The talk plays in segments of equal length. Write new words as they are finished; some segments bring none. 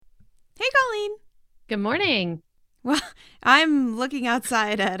Good morning. Well, I'm looking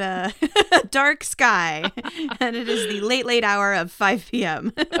outside at a dark sky, and it is the late, late hour of 5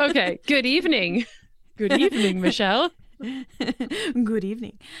 p.m. Okay. Good evening. Good evening, Michelle. Good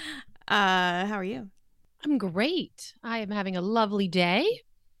evening. How are you? I'm great. I am having a lovely day.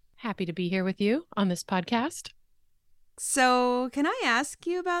 Happy to be here with you on this podcast. So, can I ask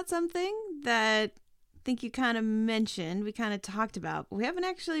you about something that I think you kind of mentioned, we kind of talked about, but we haven't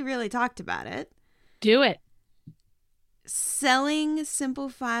actually really talked about it. Do it. Selling simple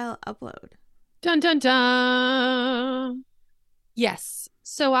file upload. Dun, dun, dun. Yes.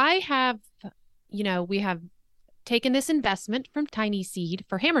 So we have taken this investment from Tiny Seed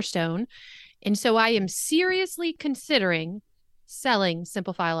for Hammerstone. And so I am seriously considering selling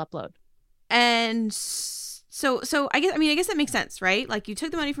simple file upload. And so I guess that makes sense, right? Like you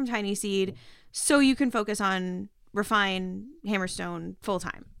took the money from Tiny Seed so you can focus on Refine Hammerstone full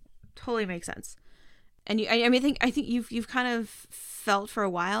time. Totally makes sense. And I think you've kind of felt for a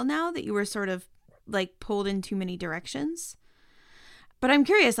while now that you were sort of like pulled in too many directions. But I'm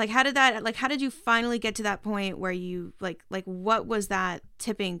curious, like how did you finally get to that point where you like what was that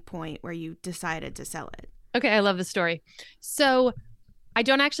tipping point where you decided to sell it? Okay, I love this story. So I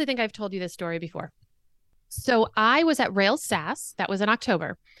don't actually think I've told you this story before. So I was at Rails SaaS. That was in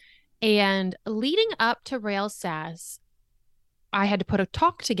October. And leading up to Rails SaaS, I had to put a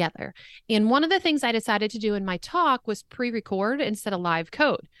talk together. And one of the things I decided to do in my talk was pre-record instead of live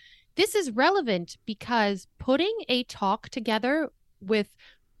code. This is relevant because putting a talk together with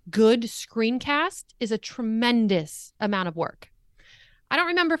good screencast is a tremendous amount of work. I don't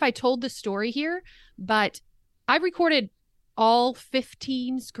remember if I told the story here, but I recorded all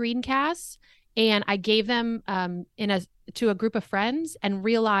 15 screencasts and I gave them to a group of friends and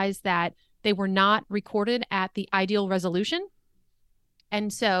realized that they were not recorded at the ideal resolution.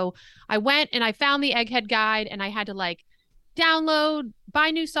 And so I went and I found the Egghead guide and I had to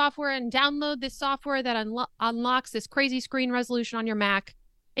buy new software and download this software that unlocks this crazy screen resolution on your Mac.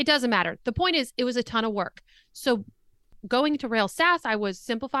 It doesn't matter. The point is it was a ton of work. So going to Rails SaaS, I was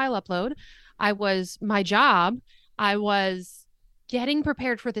simple file upload. I was my job. I was getting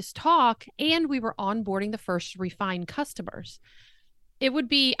prepared for this talk and we were onboarding the first Refine customers. I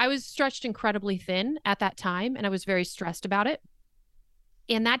was stretched incredibly thin at that time and I was very stressed about it.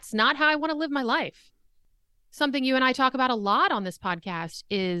 And that's not how I want to live my life. Something you and I talk about a lot on this podcast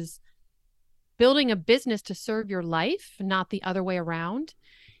is building a business to serve your life, not the other way around.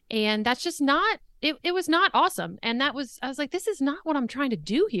 And that's just not, it was not awesome. And I was like, this is not what I'm trying to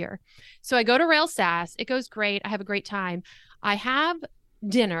do here. So I go to Rails SaaS. It goes great. I have a great time. I have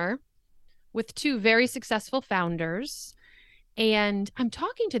dinner with two very successful founders. And I'm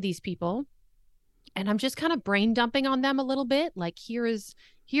talking to these people. And I'm just kind of brain dumping on them a little bit. Like, here's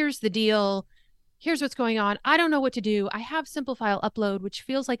the deal. Here's what's going on. I don't know what to do. I have simple file upload, which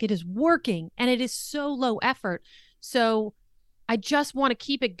feels like it is working and it is so low effort. So I just want to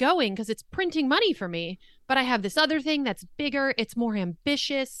keep it going because it's printing money for me. But I have this other thing that's bigger. It's more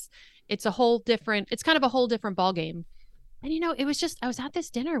ambitious. It's kind of a whole different ballgame. And, it was just, I was at this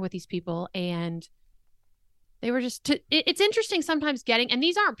dinner with these people and they were it's interesting sometimes and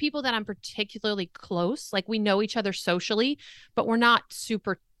these aren't people that I'm particularly close. Like we know each other socially, but we're not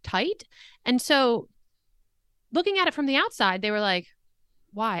super tight. And so looking at it from the outside, they were like,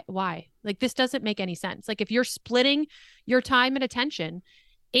 why? Like, this doesn't make any sense. Like if you're splitting your time and attention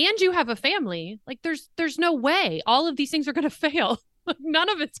and you have a family, like there's no way all of these things are going to fail. None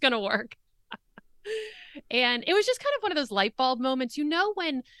of it's going to work. And it was just kind of one of those light bulb moments,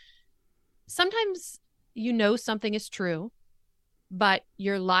 when sometimes something is true, but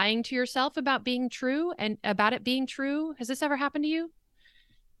you're lying to yourself about being true and about it being true. Has this ever happened to you?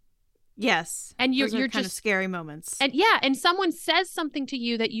 Yes. And you're kind just of scary moments. And someone says something to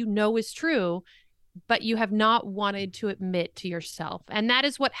you that is true, but you have not wanted to admit to yourself. And that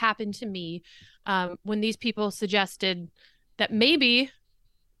is what happened to me when these people suggested that maybe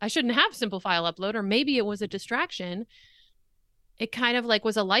I shouldn't have simple file upload, or maybe it was a distraction. It kind of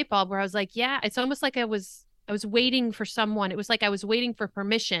was a light bulb where I was like, yeah, it's almost like I was waiting for someone. It was like I was waiting for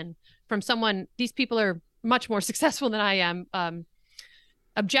permission from someone. These people are much more successful than I am,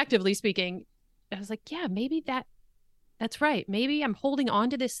 objectively speaking. I was like, yeah, maybe that's right. Maybe I'm holding on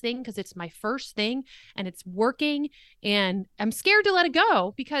to this thing because it's my first thing and it's working and I'm scared to let it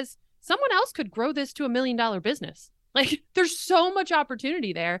go because someone else could grow this to $1 million business. Like there's so much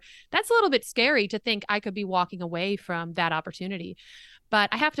opportunity there. That's a little bit scary to think I could be walking away from that opportunity, but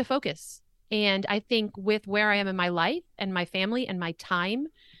I have to focus. And I think with where I am in my life and my family and my time,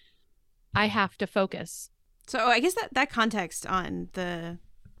 I have to focus. So I guess that context on the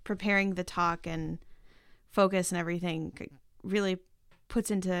preparing the talk and focus and everything really puts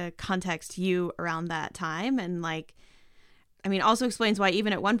into context you around that time. And like, I mean, also explains why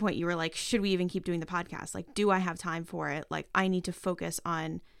even at one point you were like, should we even keep doing the podcast? Like, do I have time for it? Like, I need to focus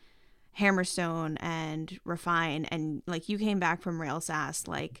on Hammerstone and Refine. And like, you came back from Rail SAS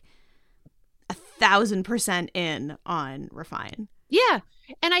like 1,000% in on Refine. Yeah.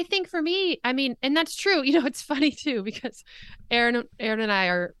 And I think for me, I mean, and that's true. You know, it's funny too, because Aaron and I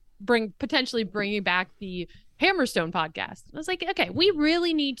are potentially bringing back the Hammerstone podcast. I was like, okay, we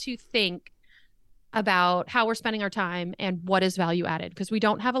really need to think about how we're spending our time and what is value added, because we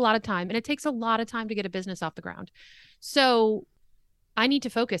don't have a lot of time and it takes a lot of time to get a business off the ground. So I need to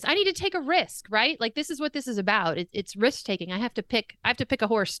focus. I need to take a risk, right? Like, this is what this is about. It's risk taking. I have to pick a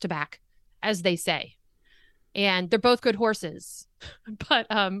horse to back, as they say. And they're both good horses. But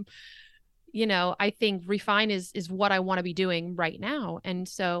you know, I think Refine is what I want to be doing right now. And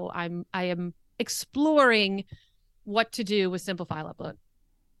so I am exploring what to do with Simple File Upload.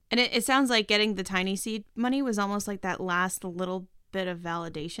 And it sounds like getting the Tiny Seed money was almost like that last little bit of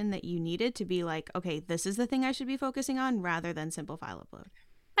validation that you needed to be like, okay, this is the thing I should be focusing on rather than Simple File Upload.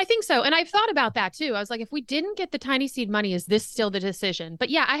 I think so. And I've thought about that too. I was like, if we didn't get the Tiny Seed money, is this still the decision? But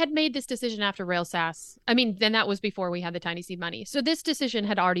yeah, I had made this decision after Rail SAS. I mean, then that was before we had the Tiny Seed money. So this decision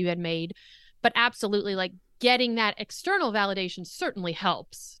had already been made. But absolutely, like, getting that external validation certainly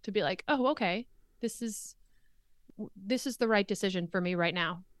helps to be like, oh, okay, this is the right decision for me right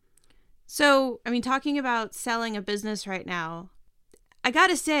now. So, I mean, talking about selling a business right now, I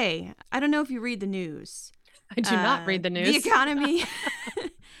gotta say, I don't know if you read the news. I do not read the news.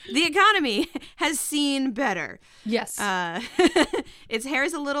 The economy has seen better. Yes. Its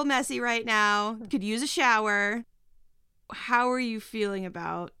hair's a little messy right now. Could use a shower. How are you feeling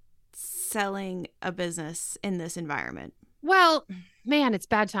about selling a business in this environment? Well, man, it's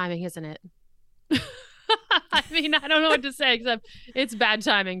bad timing, isn't it? I mean, I don't know what to say except it's bad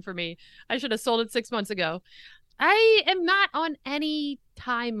timing for me. I should have sold it 6 months ago. I am not on any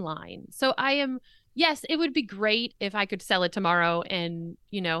timeline. So yes, it would be great if I could sell it tomorrow and,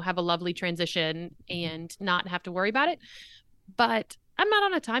 you know, have a lovely transition and not have to worry about it. But I'm not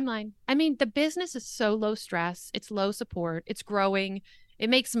on a timeline. I mean, the business is so low stress. It's low support. It's growing. It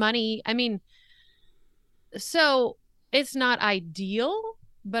makes money. I mean, so it's not ideal,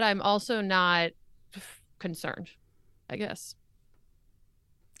 but I'm also not concerned, I guess.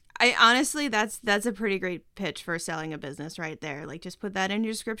 I honestly, that's a pretty great pitch for selling a business right there. Like, just put that in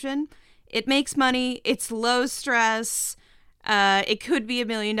your description. It makes money. It's low stress. It could be $1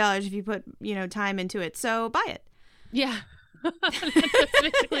 million if you put, you know, time into it. So buy it. Yeah. That's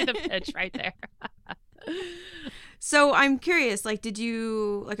basically the pitch right there. So I'm curious, like,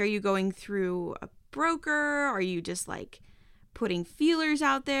 are you going through a broker? Are you just like putting feelers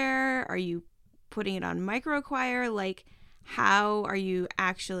out there? Are you putting it on MicroAcquire? Like, how are you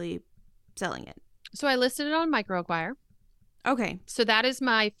actually selling it? So I listed it on MicroAcquire. Okay. So that is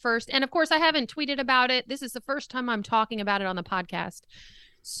my first, and of course I haven't tweeted about it. This is the first time I'm talking about it on the podcast.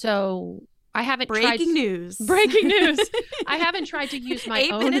 So I haven't Breaking news. I haven't tried to use my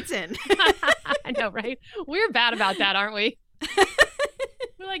 8 own. minutes in. I know, right? We're bad about that, aren't we?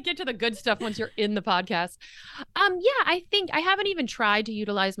 We like get to the good stuff once you're in the podcast. Yeah, I think I haven't even tried to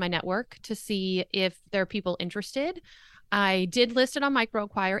utilize my network to see if there are people interested. I did list it on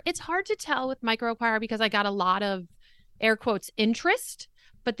MicroAcquire. It's hard to tell with MicroAcquire because I got a lot of air quotes interest,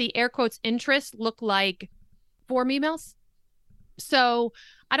 but the air quotes interest look like form emails. So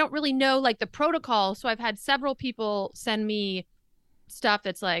I don't really know like the protocol. So I've had several people send me stuff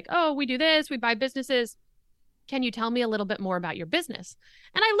that's like, oh, we do this, we buy businesses. Can you tell me a little bit more about your business?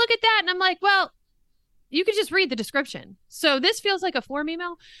 And I look at that and I'm like, well, you could just read the description. So this feels like a form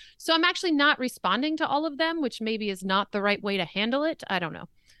email. So I'm actually not responding to all of them, which maybe is not the right way to handle it. I don't know.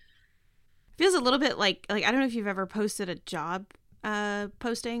 Feels a little bit like I don't know if you've ever posted a job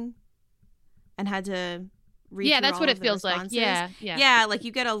posting and had to read yeah, through that's all what of it the feels like. responses. Yeah. Like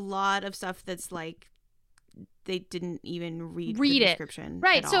you get a lot of stuff that's like they didn't even read it. the description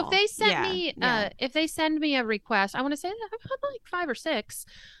right. at So all. if they send me a request, I want to say that I've had like 5 or 6.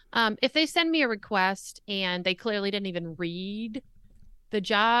 If they send me a request and they clearly didn't even read the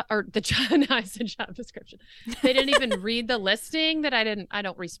job no, I said job description. They didn't even read the listing that I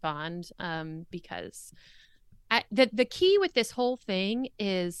don't respond because the key with this whole thing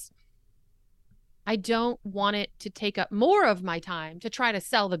is I don't want it to take up more of my time to try to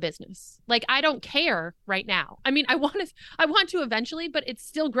sell the business. Like, I don't care right now. I mean, I want to eventually, but it's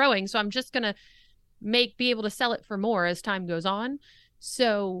still growing. So I'm just going to be able to sell it for more as time goes on.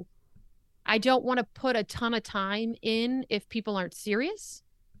 So I don't want to put a ton of time in if people aren't serious.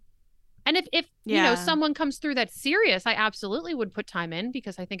 And if Yeah. someone comes through that's serious, I absolutely would put time in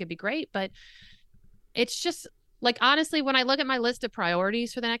because I think it'd be great. But it's just like, honestly, when I look at my list of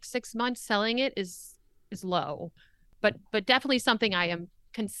priorities for the next 6 months, selling it is low, but definitely something I am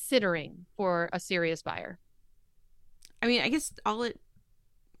considering for a serious buyer. I mean, I guess all it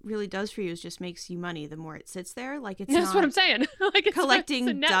really does for you is just makes you money the more it sits there. Like, it's That's what I'm not saying. Like, it's collecting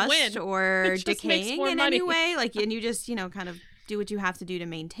a net dust win. or It just makes decaying more in money. any way. Like, and you just, kind of do what you have to do to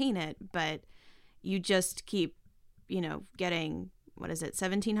maintain it, but you just keep, getting, what is it,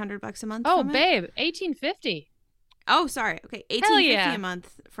 $1,700 a month Oh, from it? babe, 1850. Oh, sorry. Okay, Hell $1,850 yeah. a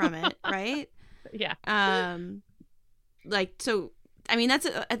month from it, right? Yeah. Like, so, I mean, that's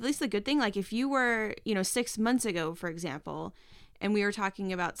at least the good thing. Like, if you were, 6 months ago, for example, and we were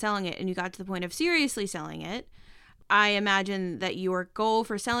talking about selling it and you got to the point of seriously selling it, I imagine that your goal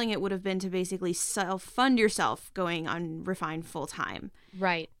for selling it would have been to basically self-fund yourself going on Refine full time.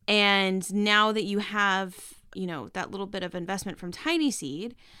 Right. And now that you have, that little bit of investment from Tiny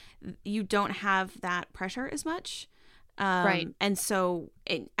Seed, you don't have that pressure as much. Right. And so,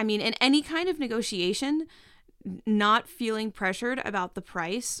 in any kind of negotiation, not feeling pressured about the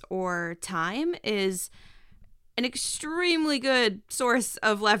price or time is an extremely good source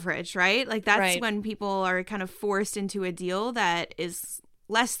of leverage, right? Like, that's Right. when people are kind of forced into a deal that is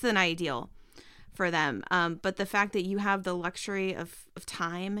less than ideal for them. But the fact that you have the luxury of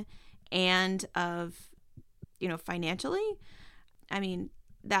time and of, financially, I mean,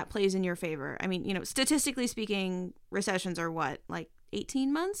 that plays in your favor. I mean, statistically speaking, recessions are what, like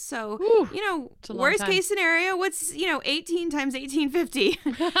 18 months? So, Whew, it's a long worst time. case scenario, what's, 18 times 1850?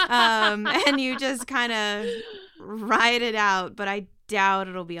 And you just kind of ride it out. But I doubt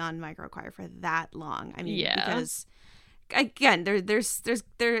it'll be on microacquire for that long. I mean, Yeah. because again,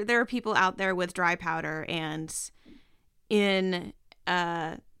 there are people out there with dry powder, and in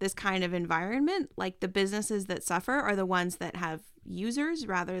this kind of environment, like, the businesses that suffer are the ones that have users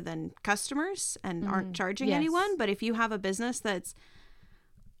rather than customers and aren't charging yes. anyone. But if you have a business that's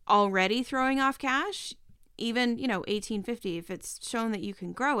already throwing off cash, even 1850, if it's shown that you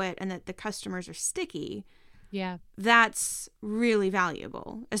can grow it and that the customers are sticky, Yeah. that's really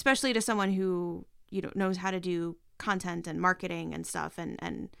valuable, especially to someone who knows how to do content and marketing and stuff.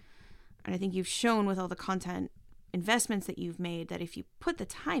 And I think you've shown with all the content investments that you've made that if you put the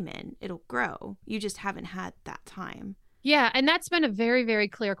time in, it'll grow. You just haven't had that time. Yeah. And that's been a very, very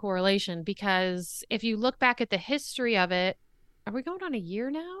clear correlation, because if you look back at the history of it, are we going on a year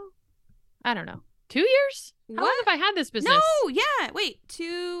now? I don't know. 2 years? How long have I had this business? No, yeah. Wait,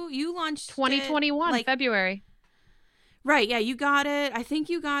 you launched 2021, it, February. Right, yeah, you got it. I think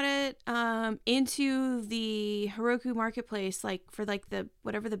you got it into the Heroku marketplace, like, for like the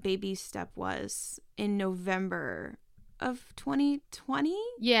whatever the baby step was, in November of 2020.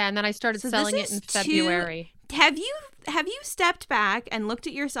 Yeah, and then I started selling it in February. Have you stepped back and looked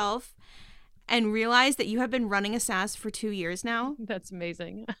at yourself and realized that you have been running a SaaS for 2 years now? That's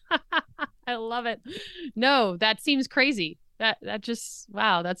amazing. I love it. No, that seems crazy. That just,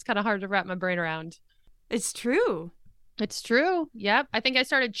 wow, that's kind of hard to wrap my brain around. It's true. It's true. Yep. I think I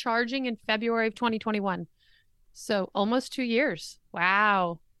started charging in February of 2021. So almost 2 years.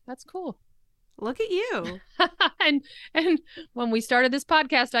 Wow. That's cool. Look at you. and when we started this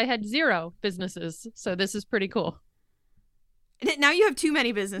podcast, I had 0 businesses. So this is pretty cool. Now you have too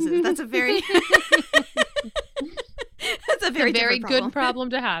many businesses. That's a very good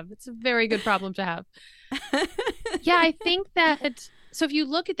problem to have. It's a very good problem to have. Yeah, I think that so if you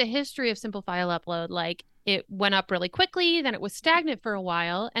look at the history of Simple File Upload, like, it went up really quickly, then it was stagnant for a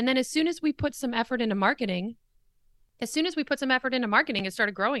while, and then as soon as we put some effort into marketing, it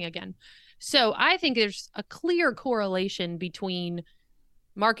started growing again. So I think there's a clear correlation between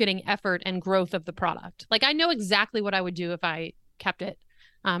marketing effort and growth of the product. Like, I know exactly what I would do if I kept it.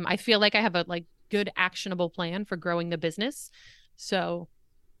 I feel like I have a good actionable plan for growing the business. So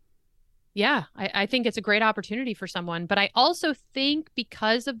yeah, I think it's a great opportunity for someone. But I also think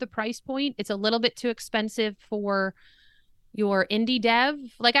because of the price point, it's a little bit too expensive for your indie dev.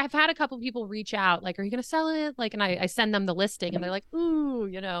 Like, I've had a couple people reach out, like, are you going to sell it? Like, and I send them the listing and they're like, ooh,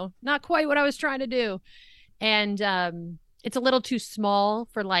 not quite what I was trying to do. And it's a little too small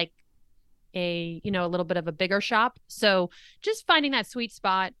for like a little bit of a bigger shop. So just finding that sweet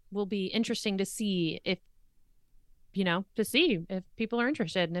spot will be interesting to see if people are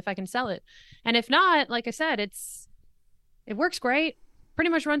interested and if I can sell it. And if not, like I said, it works great, pretty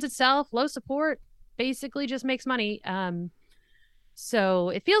much runs itself, low support, basically just makes money. So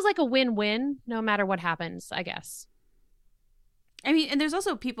it feels like a win-win no matter what happens, I guess. I mean, and there's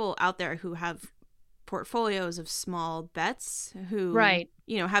also people out there who have portfolios of small bets who, Right.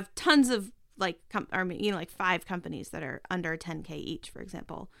 you know, have tons of like, like 5 companies that are under 10K each, for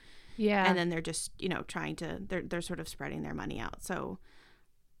example. Yeah. And then they're just, you know, they're sort of spreading their money out. So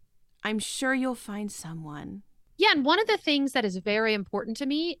I'm sure you'll find someone. Yeah, and one of the things that is very important to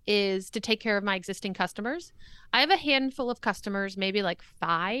me is to take care of my existing customers. I have a handful of customers, maybe like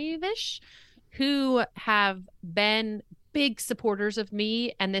 5-ish, who have been big supporters of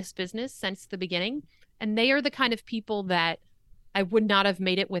me and this business since the beginning. And they are the kind of people that I would not have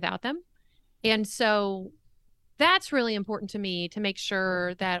made it without them. And so that's really important to me, to make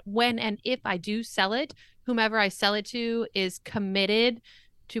sure that when and if I do sell it, whomever I sell it to is committed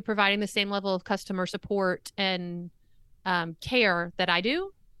to providing the same level of customer support and care that I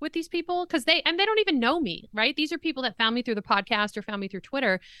do with these people, because they don't even know me, right? These are people that found me through the podcast or found me through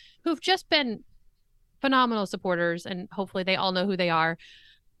Twitter, who've just been phenomenal supporters, and hopefully they all know who they are.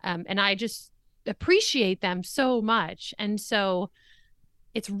 And I just appreciate them so much. And so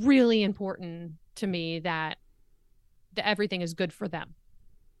it's really important to me that everything is good for them.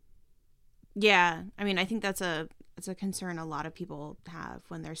 Yeah. I mean, I think that's a concern a lot of people have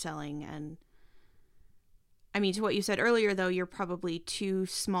when they're selling. And I mean, to what you said earlier, though, you're probably too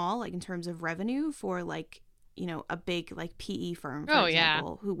small, like in terms of revenue, for like, you know, a big like PE firm, for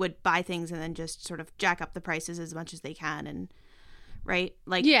example, who would buy things and then just sort of jack up the prices as much as they can. And right.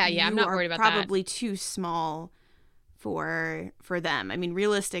 Like, yeah, I'm not worried about that. Probably too small for them. I mean,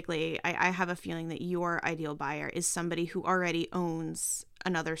 realistically, I have a feeling that your ideal buyer is somebody who already owns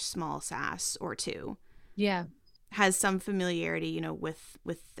another small SaaS or two. Yeah. Has some familiarity, you know, with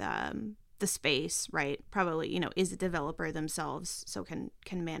the space, right? Probably, you know, is a developer themselves, so can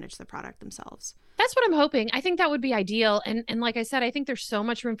manage the product themselves. That's what I'm hoping. I think that would be ideal. And like I said, I think there's so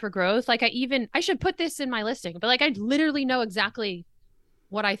much room for growth. Like I should put this in my listing, but like I literally know exactly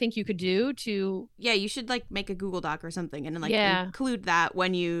what I think you could do to. Yeah, you should like make a Google Doc or something and like include that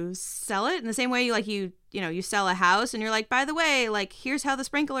when you sell it, in the same way you like you sell a house and you're like, by the way, like here's how the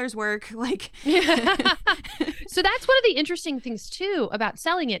sprinklers work. Like So that's one of the interesting things too about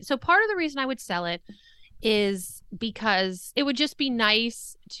selling it. So part of the reason I would sell it is because it would just be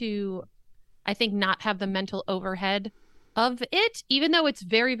nice to, I think, not have the mental overhead of it, even though it's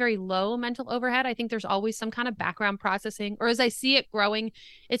very, very low mental overhead. I think there's always some kind of background processing, or as I see it growing,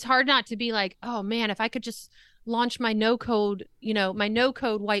 it's hard not to be like, oh man, if I could just launch my no code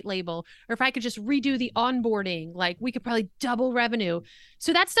white label, or if I could just redo the onboarding, like we could probably double revenue.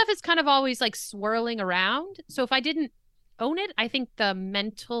 So that stuff is kind of always like swirling around. So if I didn't own it, I think the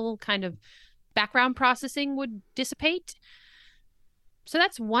mental kind of background processing would dissipate. So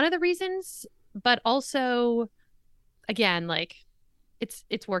that's one of the reasons, but also, again, like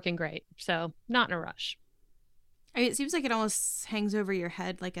it's working great, so not in a rush. I mean, it seems like it almost hangs over your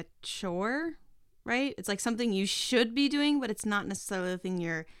head like a chore, right? It's like something you should be doing, but it's not necessarily the thing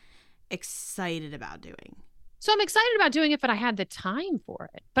you're excited about doing. So I'm excited about doing it, but I had the time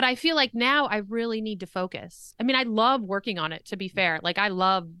for it. But I feel like now I really need to focus. I mean, I love working on it, to be fair. Like I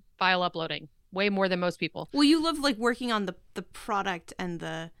love file uploading way more than most people. Well, you love like working on the product and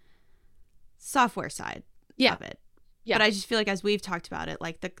the software side of it. Yeah. But I just feel like, as we've talked about it,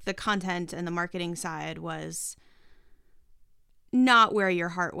 like the content and the marketing side was not where your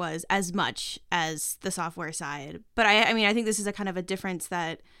heart was as much as the software side. But I mean, I think this is a kind of a difference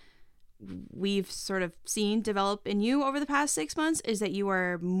that we've sort of seen develop in you over the past 6 months, is that you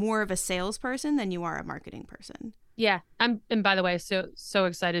are more of a salesperson than you are a marketing person. Yeah. And by the way, so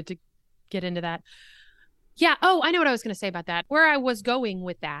excited to get into that. Yeah. Oh, I know what I was going to say about that. Where I was going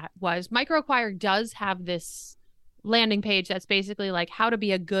with that was MicroAcquire does have this landing page that's basically like how to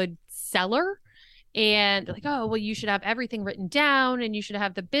be a good seller. And like, oh, well, you should have everything written down, and you should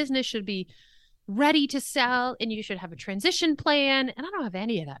have, the business should be ready to sell, and you should have a transition plan. And I don't have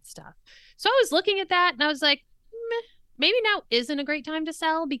any of that stuff. So I was looking at that and I was like, maybe now isn't a great time to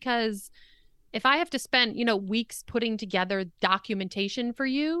sell, because if I have to spend, weeks putting together documentation for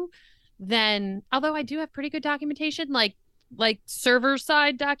you, then, although I do have pretty good documentation, like server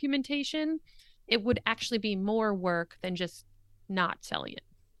side documentation, it would actually be more work than just not selling it.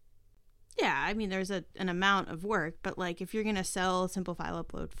 Yeah, I mean, there's an amount of work, but like if you're going to sell Simple File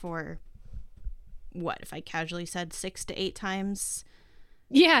Upload for what, if I casually said 6 to 8 times?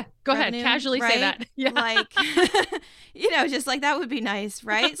 Yeah, go revenue, ahead. Casually right? say that. Yeah. Like, just like that would be nice,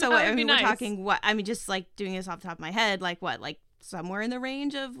 right? So I mean, we're talking just like doing this off the top of my head, like what, like somewhere in the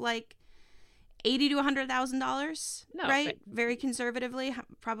range of like $80,000 to $100,000, no, right? But very conservatively,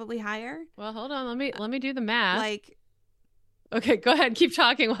 probably higher. Well, hold on. Let me do the math. Like, okay, go ahead. Keep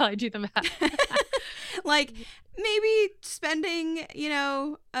talking while I do the math. Like maybe spending, you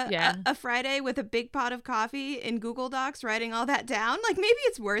know, Yeah. a Friday with a big pot of coffee in Google Docs, writing all that down. Like maybe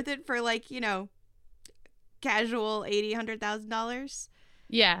it's worth it for like, you know, casual $100,000.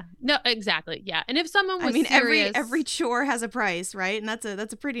 Yeah. No, exactly. Yeah. And if someone was I mean, serious, every chore has a price, right? And that's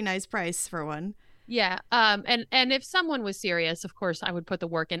a pretty nice price for one. yeah. And if someone was serious, of course, I would put the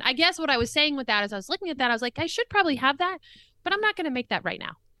work in. I guess what I was saying with that is I was looking at that, I was like, I should probably have that, but I'm not going to make that right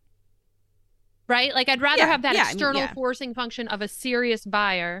now. Right? Like I'd rather have that external forcing function of a serious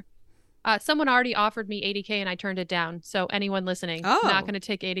buyer. Someone already offered me $80K and I turned it down. So anyone listening, not going to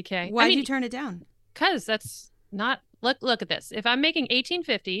take $80K. Why did you turn it down? Because that's not look at this. If I'm making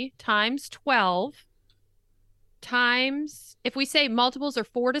 $1,850 times 12 times, if we say multiples are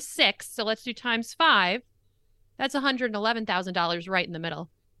 4 to 6, so let's do times 5, that's $111,000 right in the middle.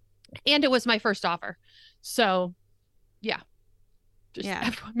 And it was my first offer. So yeah.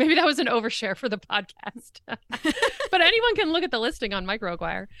 Maybe that was an overshare for the podcast. But anyone can look at the listing on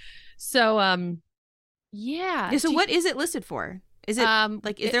MicroAcquire. So yeah. So what is it listed for? Is it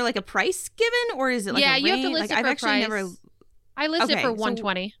is there like a price given, or is it like a range? You have to list it for price. I listed for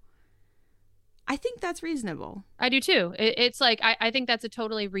 120. So I think that's reasonable. I do too. It's like I think that's a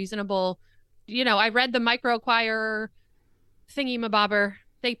totally reasonable. You know, I read the MicroAcquire thingy-mabobber.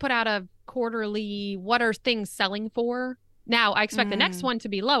 They put out a quarterly what are things selling for. Now I expect the next one to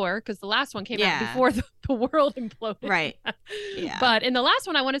be lower because the last one came out before the world imploded. Right. Yeah. But in the last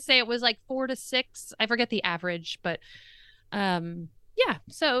one, I want to say it was like 4 to 6. I forget the average, but yeah.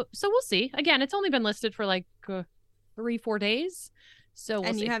 So we'll see. Again, it's only been listed for like 3-4 days. So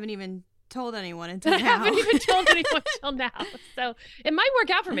we'll see. You haven't even told anyone until now. I haven't even told anyone until now. So it might work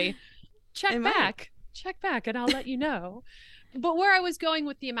out for me. Check back, and I'll let you know. But where I was going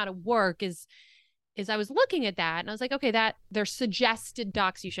with the amount of work is I was looking at that and I was like, okay, that they're suggested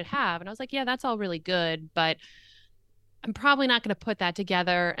docs you should have. And I was like, yeah, that's all really good, but I'm probably not going to put that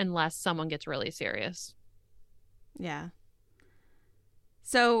together unless someone gets really serious. Yeah.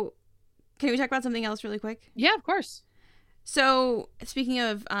 So can we talk about something else really quick? Yeah, of course. So speaking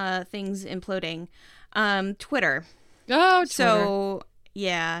of things imploding, Twitter. Oh, Twitter. So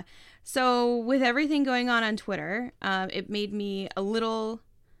yeah. So with everything going on Twitter, it made me a little...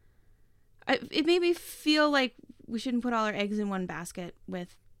 It made me feel like we shouldn't put all our eggs in one basket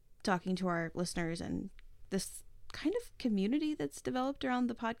with talking to our listeners and this kind of community that's developed around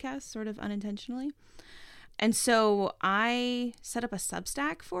the podcast, sort of unintentionally. And so I set up a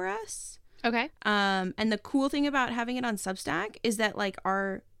Substack for us. Okay. And the cool thing about having it on Substack is that like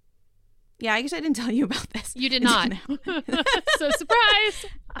I guess I didn't tell you about this. You did not. So surprise.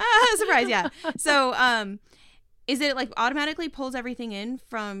 Surprise, yeah. So is it like automatically pulls everything in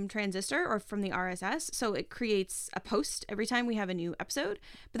from Transistor or from the RSS? So it creates a post every time we have a new episode,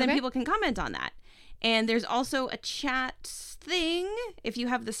 but then people can comment on that. And there's also a chat thing if you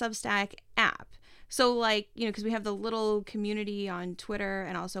have the Substack app. So like, you know, because we have the little community on Twitter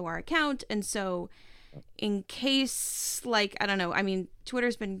and also our account. And so in case, like, I don't know, I mean,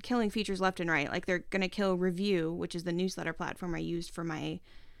 Twitter's been killing features left and right. Like they're going to kill Review, which is the newsletter platform I used for my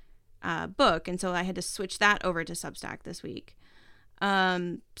book, and so I had to switch that over to Substack this week.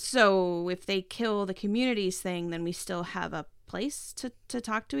 So if they kill the communities thing, then we still have a place to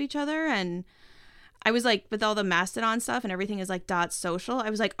talk to each other. And I was like, with all the Mastodon stuff and everything is like .social,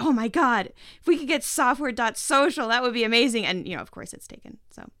 I was like, oh my god, if we could get software.social, that would be amazing. And you know, of course it's taken,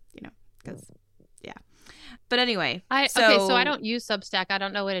 so you know, because yeah. But anyway, so I don't use Substack. I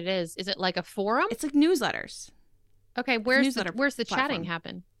don't know what it is. Is it like a forum? It's like newsletters. Okay, where's the chatting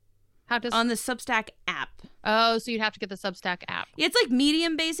happen? On the Substack app. Oh, so you'd have to get the Substack app. Yeah, it's like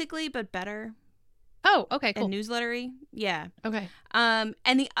Medium basically, but better. Oh, okay, cool. And newslettery. Yeah. Okay. And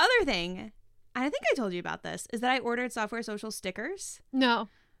the other thing, I think I told you about this, is that I ordered Software Social stickers. No.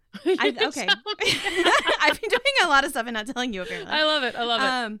 Okay. I've been doing a lot of stuff and not telling you, apparently. I love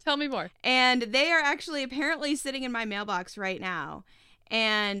it. Tell me more. And they are actually apparently sitting in my mailbox right now.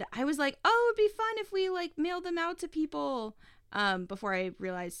 And I was like, oh, it'd be fun if we like mailed them out to people. Before I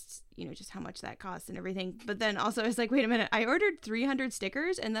realized, you know, just how much that costs and everything. But then also I was like, wait a minute, I ordered 300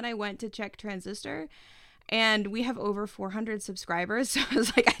 stickers and then I went to check Transistor and we have over 400 subscribers. So I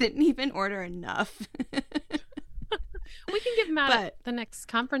was like, I didn't even order enough. We can give them out at the next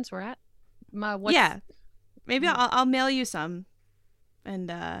conference we're at. Yeah. Maybe I'll mail you some. And,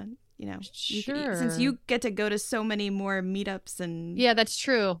 you know, sure. Since you get to go to so many more meetups and yeah, that's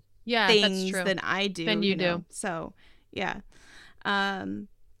true. Yeah, things that's true. Than I do. Than you do. So, yeah.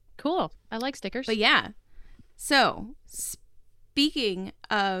 Cool. I like stickers. But yeah. So, speaking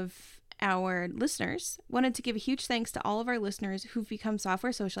of our listeners, wanted to give a huge thanks to all of our listeners who've become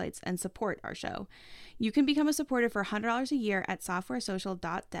software socialites and support our show. You can become a supporter for $100 a year at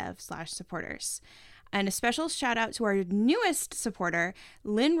softwaresocial.dev/supporters. And a special shout out to our newest supporter,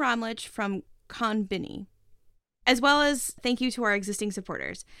 Lynn Romlich from Conbini, as well as thank you to our existing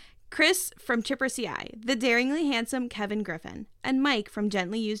supporters, Chris from Chipper CI, the daringly handsome Kevin Griffin, and Mike from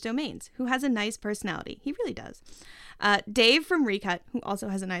Gently Used Domains, who has a nice personality. He really does. Dave from Recut, who also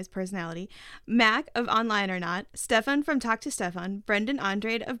has a nice personality, Mac of Online or Not, Stefan from Talk to Stefan, Brendan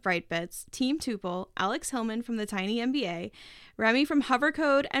Andrade of Brightbits, Team Tuple, Alex Hillman from the Tiny MBA, Remy from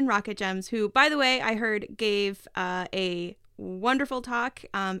Hovercode and Rocket Gems, who, by the way, I heard gave a wonderful talk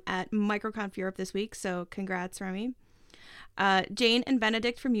at MicroConf Europe this week, so congrats, Remy. Jane and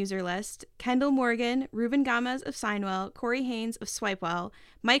Benedict from Userlist, Kendall Morgan, Ruben Gamez of Signwell, Corey Haynes of Swipewell,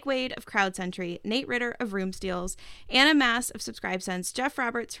 Mike Wade of CrowdSentry, Nate Ritter of Roomsteals, Anna Mass of SubscribeSense, Jeff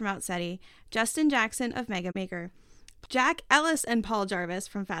Roberts from Outseti, Justin Jackson of Megamaker, Jack Ellis and Paul Jarvis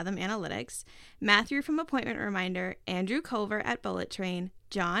from Fathom Analytics, Matthew from Appointment Reminder, Andrew Culver at Bullet Train,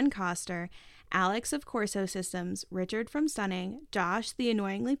 John Coster, Alex of Corso Systems, Richard from Stunning, Josh, the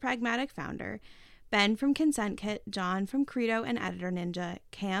Annoyingly Pragmatic Founder, Ben from Consent Kit, John from Credo and Editor Ninja,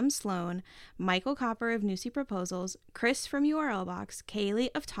 Cam Sloan, Michael Copper of Newsy Proposals, Chris from URL Box, Kaylee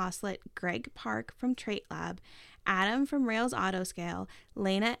of Tosslet, Greg Park from Trait Lab, Adam from Rails Autoscale,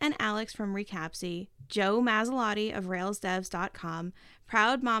 Lena and Alex from Recapsy, Joe Mazzolotti of RailsDevs.com,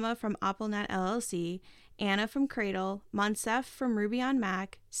 Proud Mama from AppleNet LLC, Anna from Cradle, Monsef from Ruby on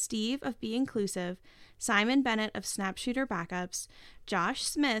Mac, Steve of Be Inclusive, Simon Bennett of Snapshooter Backups, Josh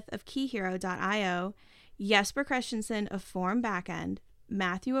Smith of KeyHero.io, Jesper Christensen of Form Backend,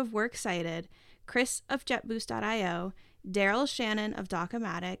 Matthew of Works Cited, Chris of JetBoost.io, Daryl Shannon of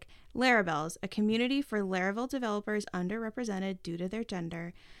Docomatic, Larabelles, a community for Laravel developers underrepresented due to their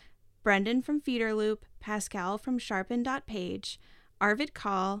gender, Brendan from Feederloop, Pascal from Sharpen.page, Arvid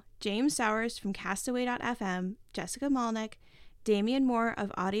Kahl, James Sowers from Castaway.fm, Jessica Malnick, Damian Moore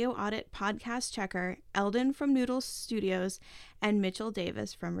of Audio Audit Podcast Checker, Eldon from Noodle Studios, and Mitchell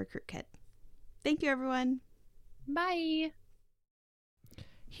Davis from RecruitKit. Thank you, everyone. Bye.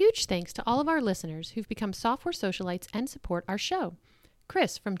 Huge thanks to all of our listeners who've become software socialites and support our show.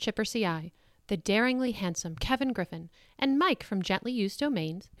 Chris from Chipper CI, the daringly handsome Kevin Griffin, and Mike from Gently Used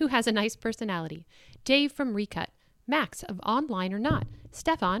Domains, who has a nice personality, Dave from Recut, Max of Online or Not,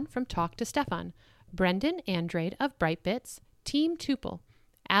 Stefan from Talk to Stefan, Brendan Andrade of Brightbits, Team Tuple,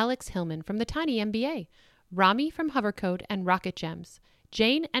 Alex Hillman from the Tiny MBA, Rami from Hovercode and Rocket Gems,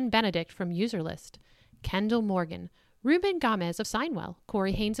 Jane and Benedict from Userlist, Kendall Morgan, Ruben Gamez of Signwell,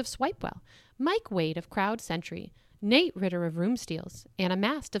 Corey Haynes of Swipewell, Mike Wade of CrowdSentry, Nate Ritter of Roomsteals, Anna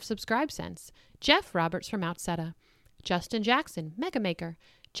Mast of SubscribeSense, Jeff Roberts from Outseta, Justin Jackson, Megamaker,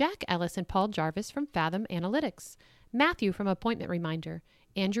 Jack Ellis and Paul Jarvis from Fathom Analytics, Matthew from Appointment Reminder,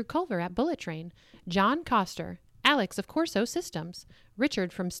 Andrew Culver at Bullet Train, John Coster, Alex of Corso Systems,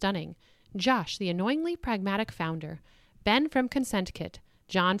 Richard from Stunning, Josh, the Annoyingly Pragmatic Founder, Ben from Consent Kit,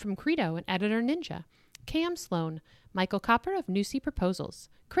 John from Credo and Editor Ninja, Cam Sloan, Michael Copper of Newsy Proposals,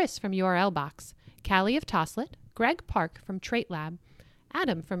 Chris from URL Box, Callie of Tosslet, Greg Park from Trait Lab,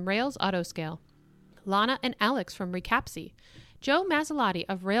 Adam from Rails Autoscale, Lana and Alex from Recapsy, Joe Mazzolotti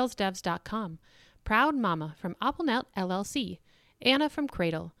of RailsDevs.com, Proud Mama from AppleNet LLC, Anna from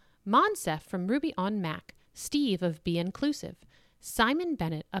Cradle, Monsef from Ruby on Mac, Steve of Be Inclusive, Simon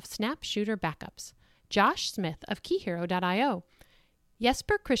Bennett of Snapshooter Backups, Josh Smith of KeyHero.io,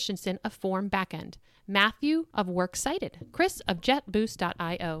 Jesper Christensen of Form Backend, Matthew of Works Cited, Chris of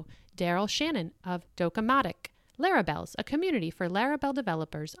JetBoost.io, Daryl Shannon of Docomatic, Larabelles, a community for Laravel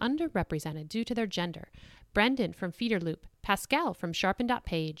developers underrepresented due to their gender, Brendan from Feederloop, Pascal from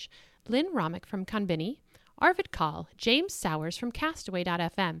Sharpen.page, Lynn Romick from Conbini, Arvid Kahl, James Sowers from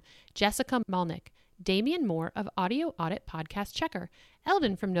Castaway.fm, Jessica Malnick, Damian Moore of Audio Audit Podcast Checker,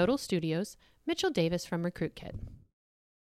 Eldon from Nodal Studios, Mitchell Davis from RecruitKit.